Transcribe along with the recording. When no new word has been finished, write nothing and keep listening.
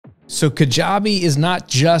So Kajabi is not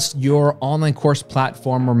just your online course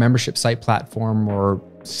platform or membership site platform or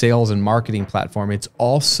sales and marketing platform. It's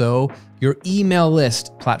also your email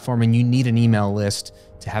list platform, and you need an email list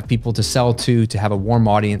to have people to sell to have a warm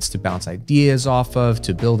audience to bounce ideas off of,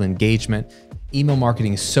 to build engagement. Email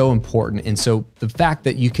marketing is so important. And so the fact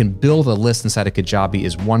that you can build a list inside of Kajabi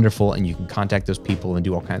is wonderful, and you can contact those people and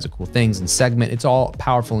do all kinds of cool things and segment. It's all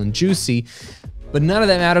powerful and juicy. But none of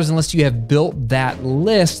that matters unless you have built that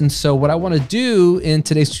list. And so what I want to do in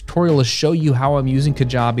today's tutorial is show you how I'm using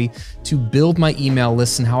Kajabi to build my email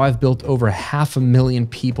list and how I've built over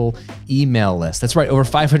 500,000 people email list. That's right, over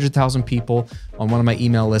 500,000 people on one of my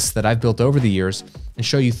email lists that I've built over the years, and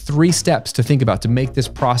show you 3 steps to think about to make this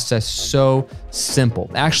process so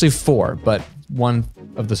simple. Actually 4, but one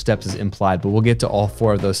of the steps is implied, but we'll get to all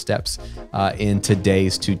 4 of those steps in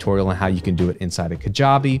today's tutorial on how you can do it inside of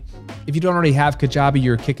Kajabi. If you don't already have Kajabi,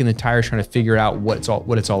 you're kicking the tires trying to figure out what it's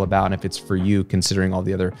all about and if it's for you, considering all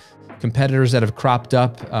the other competitors that have cropped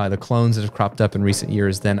up, the clones that have cropped up in recent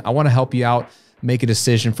years, then I want to help you out. Make a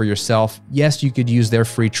decision for yourself. Yes, you could use their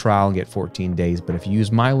free trial and get 14 days, but if you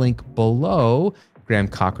use my link below,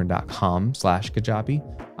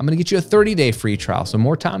 grahamcochran.com/Kajabi, I'm going to get you a 30-day free trial. So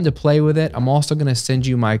more time to play with it. I'm also going to send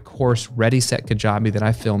you my course, Ready, Set, Kajabi, that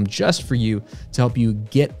I filmed just for you to help you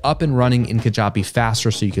get up and running in Kajabi faster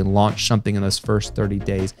so you can launch something in those first 30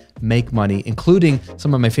 days, make money, including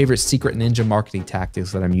some of my favorite secret ninja marketing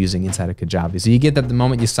tactics that I'm using inside of Kajabi. So you get that the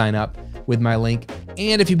moment you sign up with my link.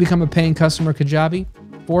 And if you become a paying customer of Kajabi,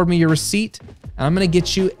 forward me your receipt. And I'm going to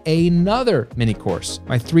get you another mini course.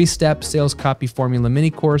 My 3-step sales copy formula mini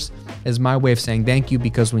course is my way of saying thank you,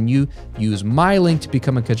 because when you use my link to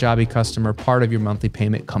become a Kajabi customer, part of your monthly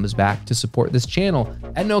payment comes back to support this channel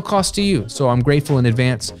at no cost to you. So I'm grateful in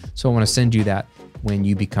advance. So I want to send you that when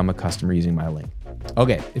you become a customer using my link.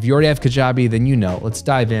 Okay, if you already have Kajabi, then you know. Let's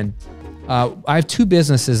dive in. I have 2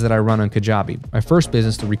 businesses that I run on Kajabi. My first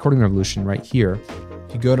business, the Recording Revolution, right here.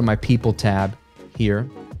 If you go to my People tab here,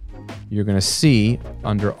 you're going to see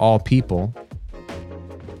under all people,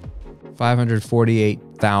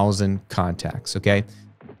 548,000 contacts, okay?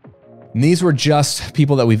 And these were just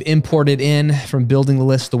people that we've imported in from building the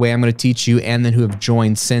list the way I'm going to teach you, and then who have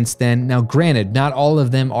joined since then. Now, granted, not all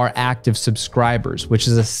of them are active subscribers, which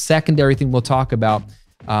is a secondary thing we'll talk about.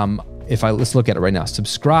 Let's look at it right now.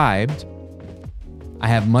 Subscribed, I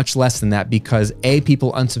have much less than that because A,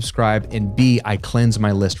 people unsubscribe, and B, I cleanse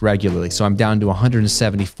my list regularly. So I'm down to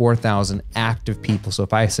 174,000 active people. So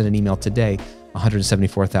if I send an email today,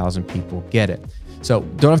 174,000 people get it. So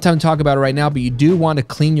don't have time to talk about it right now, but you do want to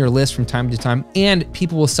clean your list from time to time, and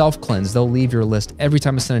people will self-cleanse. They'll leave your list. Every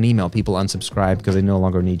time I send an email, people unsubscribe because they no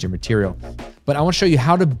longer need your material. But I want to show you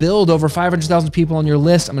how to build over 500,000 people on your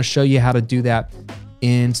list. I'm going to show you how to do that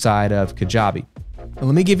inside of Kajabi. And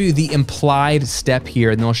let me give you the implied step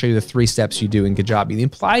here, and then I'll show you the 3 steps you do in Kajabi. The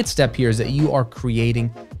implied step here is that you are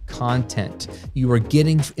creating content. You are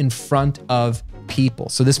getting in front of people.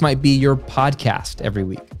 So this might be your podcast every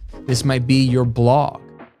week. This might be your blog.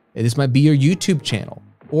 This might be your YouTube channel,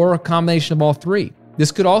 or a combination of all 3.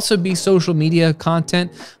 This could also be social media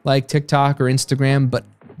content like TikTok or Instagram, but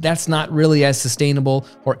that's not really as sustainable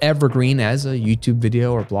or evergreen as a YouTube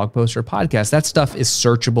video or blog post or podcast. That stuff is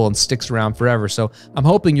searchable and sticks around forever. So I'm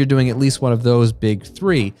hoping you're doing at least one of those big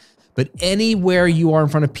 3. But anywhere you are in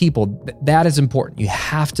front of people, that is important. You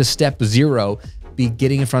have to step 0, be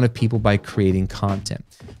getting in front of people by creating content.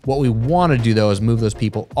 What we want to do though is move those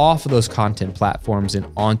people off of those content platforms and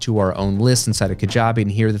onto our own list inside of Kajabi,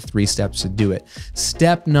 and here are the 3 steps to do it.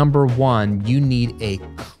 Step number 1, you need a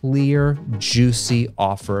clear, juicy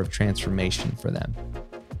offer of transformation for them.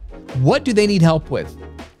 What do they need help with?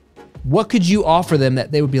 What could you offer them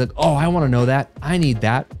that they would be like, oh, I want to know that. I need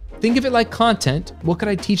that. Think of it like content. What could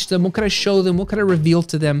I teach them? What could I show them? What could I reveal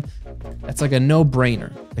to them? That's like a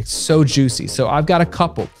no-brainer. It's so juicy. So I've got a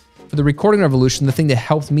couple. For the Recording Revolution, the thing that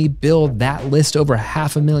helped me build that list over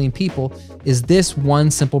 500,000 people is this one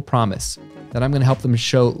simple promise that I'm going to help them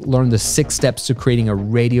learn the 6 steps to creating a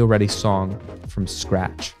radio-ready song from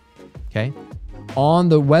scratch. Okay? On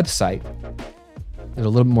the website, there's a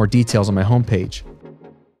little bit more details on my homepage.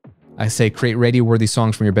 I say create radio-worthy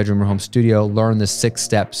songs from your bedroom or home studio. Learn the 6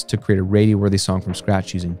 steps to create a radio-worthy song from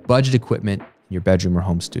scratch using budget equipment in your bedroom or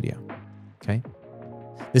home studio. Okay?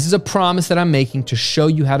 This is a promise that I'm making to show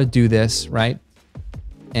you how to do this, right?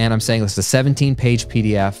 And I'm saying this is a 17-page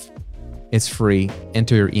PDF. It's free.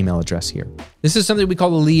 Enter your email address here. This is something we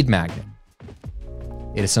call a lead magnet.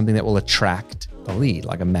 It is something that will attract a lead,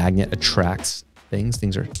 like a magnet attracts things.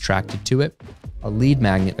 Things are attracted to it. A lead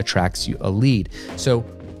magnet attracts you a lead. So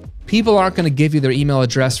People aren't going to give you their email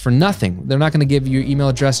address for nothing. They're not going to give you your email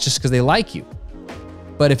address just because they like you.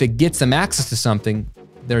 But if it gets them access to something,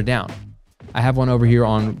 they're down. I have one over here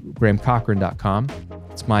on grahamcochran.com.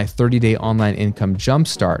 It's my 30-day online income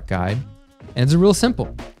jumpstart guide. And it's real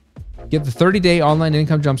simple. Get the 30-day online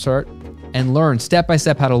income jumpstart and learn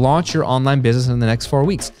step-by-step how to launch your online business in the next 4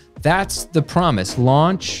 weeks. That's the promise.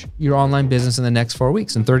 Launch your online business in the next 4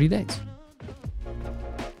 weeks, in 30 days.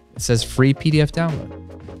 It says free PDF download.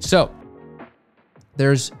 So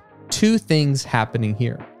there's two things happening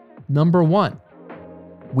here. Number one,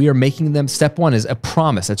 we are making them, step one is a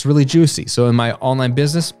promise. That's really juicy. So in my online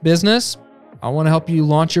business, I want to help you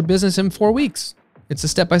launch your business in 4 weeks. It's a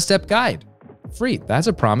step-by-step guide, free. That's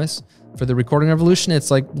a promise. For the Recording Revolution, it's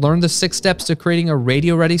like learn the 6 steps to creating a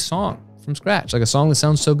radio-ready song from scratch, like a song that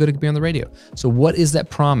sounds so good it could be on the radio. So what is that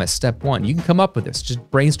promise? Step one, you can come up with this. Just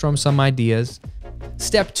brainstorm some ideas.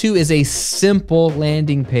 Step two is a simple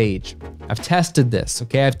landing page. I've tested this,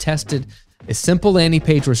 okay? I've tested a simple landing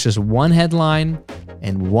page where it's just one headline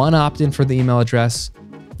and one opt-in for the email address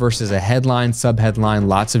versus a headline, subheadline,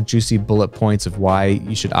 lots of juicy bullet points of why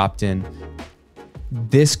you should opt in.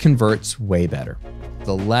 This converts way better.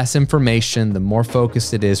 The less information, the more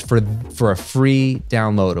focused it is for a free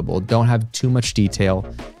downloadable. Don't have too much detail.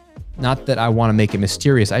 Not that I want to make it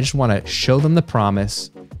mysterious. I just want to show them the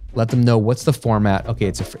promise, let them know what's the format. Okay,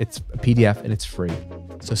 it's a PDF and it's free.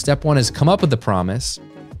 So step one is come up with the promise.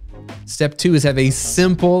 Step two is have a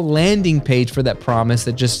simple landing page for that promise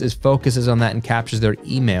that just focuses on that and captures their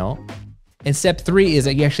email. And step three is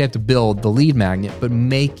that you actually have to build the lead magnet, but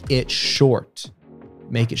make it short.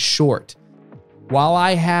 Make it short. While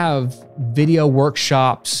I have video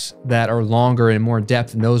workshops that are longer and more in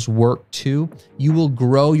depth, and those work too, you will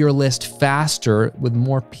grow your list faster with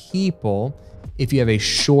more people if you have a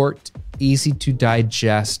short, easy to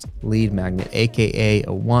digest lead magnet, AKA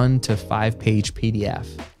a 1 to 5 page PDF.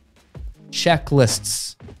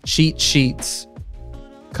 Checklists, cheat sheets,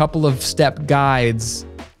 couple of step guides,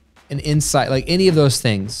 an insight, like any of those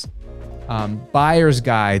things, buyer's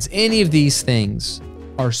guides, any of these things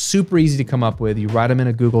are super easy to come up with. You write them in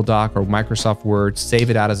a Google Doc or Microsoft Word, save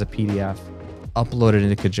it out as a PDF, upload it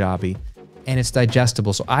into Kajabi, and it's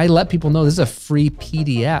digestible. So I let people know this is a free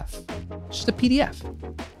PDF. It's just a PDF.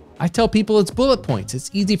 I tell people it's bullet points. It's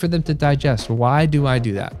easy for them to digest. Why do I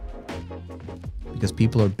do that? Because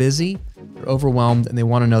people are busy, they're overwhelmed, and they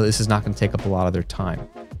want to know this is not going to take up a lot of their time.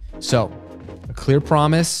 So a clear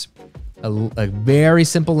promise, a very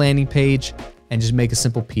simple landing page, and just make a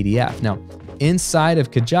simple PDF. Now, inside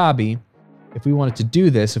of Kajabi, if we wanted to do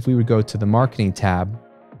this, if we would go to the marketing tab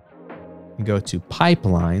and go to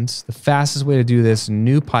pipelines, the fastest way to do this,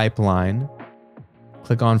 new pipeline,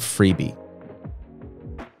 click on freebie.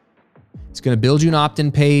 It's going to build you an opt-in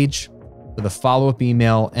page with a follow-up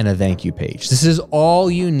email and a thank you page. This is all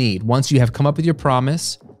you need. Once you have come up with your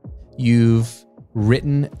promise, you've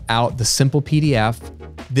written out the simple PDF.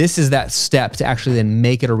 This is that step to actually then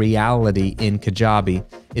make it a reality in Kajabi.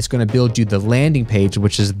 It's going to build you the landing page,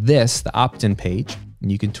 which is this, the opt-in page, and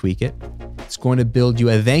you can tweak it. It's going to build you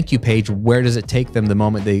a thank you page. Where does it take them the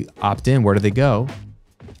moment they opt in? Where do they go?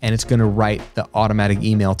 And it's going to write the automatic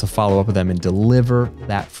email to follow up with them and deliver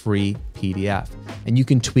that free PDF. And you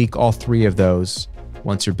can tweak all 3 of those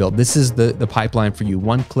once you're built. This is the pipeline for you.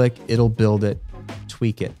 One click, it'll build it,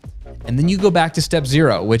 tweak it. And then you go back to step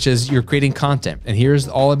 0, which is you're creating content. And here's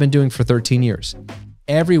all I've been doing for 13 years.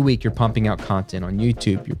 Every week you're pumping out content on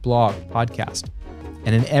YouTube, your blog, podcast.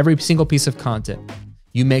 And in every single piece of content,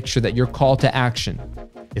 you make sure that your call to action,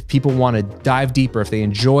 if people want to dive deeper, if they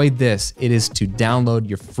enjoyed this, it is to download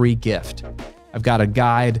your free gift. I've got a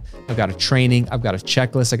guide, I've got a training, I've got a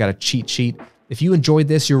checklist, I got a cheat sheet. If you enjoyed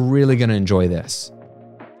this, you're really going to enjoy this.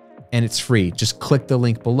 And it's free. Just click the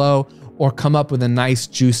link below or come up with a nice,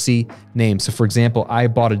 juicy name. So for example, I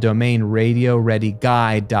bought a domain,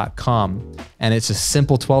 radioreadyguide.com, and it's a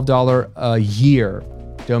simple $12 a year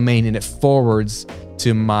domain, and it forwards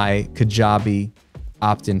to my Kajabi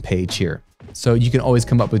opt-in page here. So you can always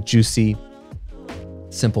come up with juicy,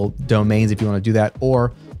 simple domains if you want to do that.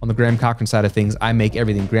 Or on the Graham Cochran side of things, I make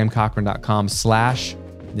everything grahamcochran.com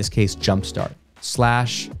 / in this case, Jumpstart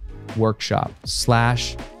 / workshop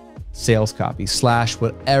 / sales copy /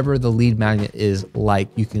 whatever the lead magnet is like.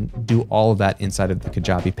 You can do all of that inside of the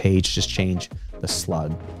Kajabi page. Just change the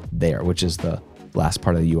slug there, which is the last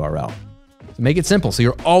part of the URL. So make it simple. So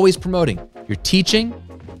you're always promoting. You're teaching,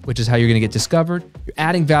 which is how you're going to get discovered. You're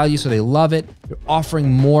adding value so they love it. You're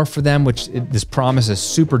offering more for them, which this promise is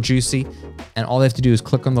super juicy. And all they have to do is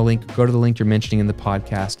click on the link, go to the link you're mentioning in the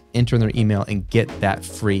podcast, enter in their email, and get that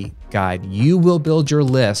free guide. You will build your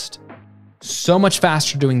list So much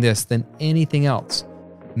faster doing this than anything else.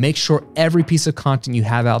 Make sure every piece of content you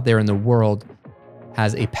have out there in the world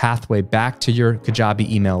has a pathway back to your Kajabi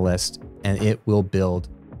email list, and it will build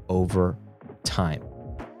over time.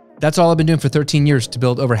 That's all I've been doing for 13 years to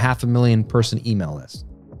build over 500,000 person email list.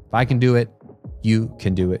 If I can do it, you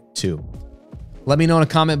can do it too. Let me know in a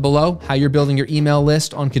comment below how you're building your email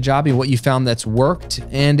list on Kajabi, what you found that's worked.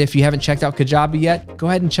 And if you haven't checked out Kajabi yet, go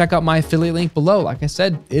ahead and check out my affiliate link below. Like I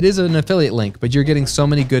said, it is an affiliate link, but you're getting so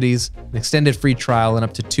many goodies, an extended free trial, and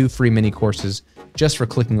up to 2 free mini courses just for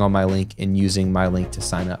clicking on my link and using my link to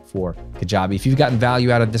sign up for Kajabi. If you've gotten value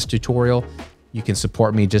out of this tutorial, you can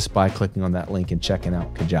support me just by clicking on that link and checking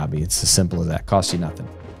out Kajabi. It's as simple as that. Costs you nothing.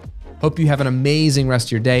 Hope you have an amazing rest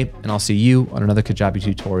of your day, and I'll see you on another Kajabi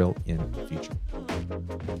tutorial in the future.